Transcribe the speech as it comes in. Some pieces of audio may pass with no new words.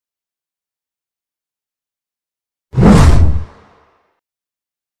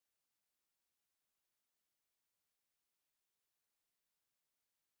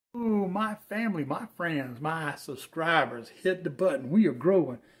Ooh, my family, my friends, my subscribers, hit the button. We are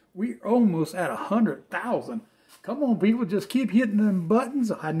growing. We're almost at 100,000. Come on, people, just keep hitting them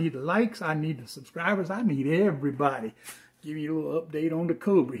buttons. I need the likes. I need the subscribers. I need everybody. Give you a little update on the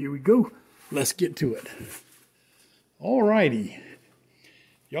Cobra. Here we go. Let's get to it. Alrighty.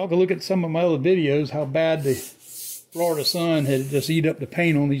 Y'all can look at some of my other videos, how bad the Florida sun had just eat up the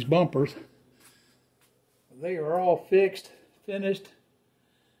paint on these bumpers. They are all fixed, finished.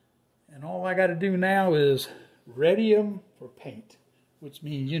 And all I got to do now is ready them for paint, which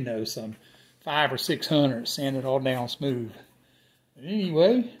means, you know, some 500 or 600, sand it all down smooth. But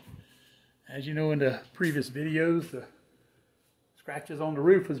anyway, as you know in the previous videos, the scratches on the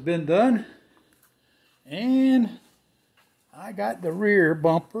roof has been done. And I got the rear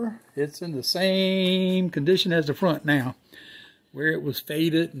bumper. It's in the same condition as the front now, where it was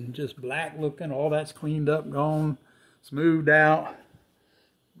faded and just black looking. All that's cleaned up, gone, smoothed out.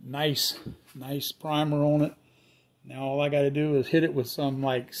 Nice primer on it. Now all I got to do is hit it with some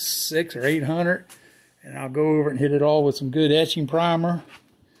like 600 or 800, and I'll go over and hit it all with some good etching primer,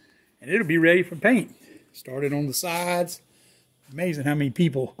 and it'll be ready for paint. Started on the sides. Amazing how many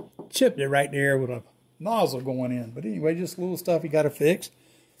people chipped it right there with a nozzle going in. But anyway, just little stuff you got to fix.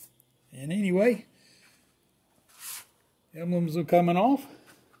 And anyway, emblems are coming off.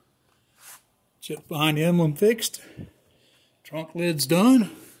 Chip behind the emblem fixed. Trunk lid's done.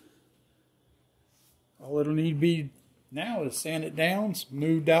 All it'll need to be now is sand it down,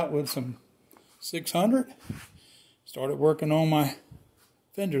 smoothed out with some 600. Started working on my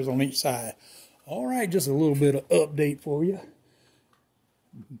fenders on each side. All right, just a little bit of update for you.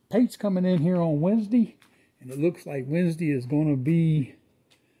 Paint's coming in here on Wednesday, and it looks like Wednesday is going to be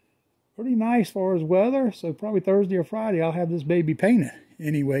pretty nice as far as weather. So probably Thursday or Friday I'll have this baby painted.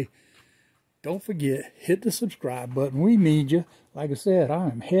 Anyway, don't forget, hit the subscribe button. We need you. Like I said, I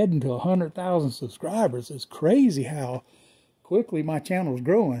am heading to 100,000 subscribers. It's crazy how quickly my channel is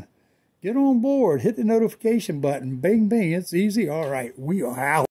growing. Get on board. Hit the notification button. Bing, bing. It's easy. All right, we are out.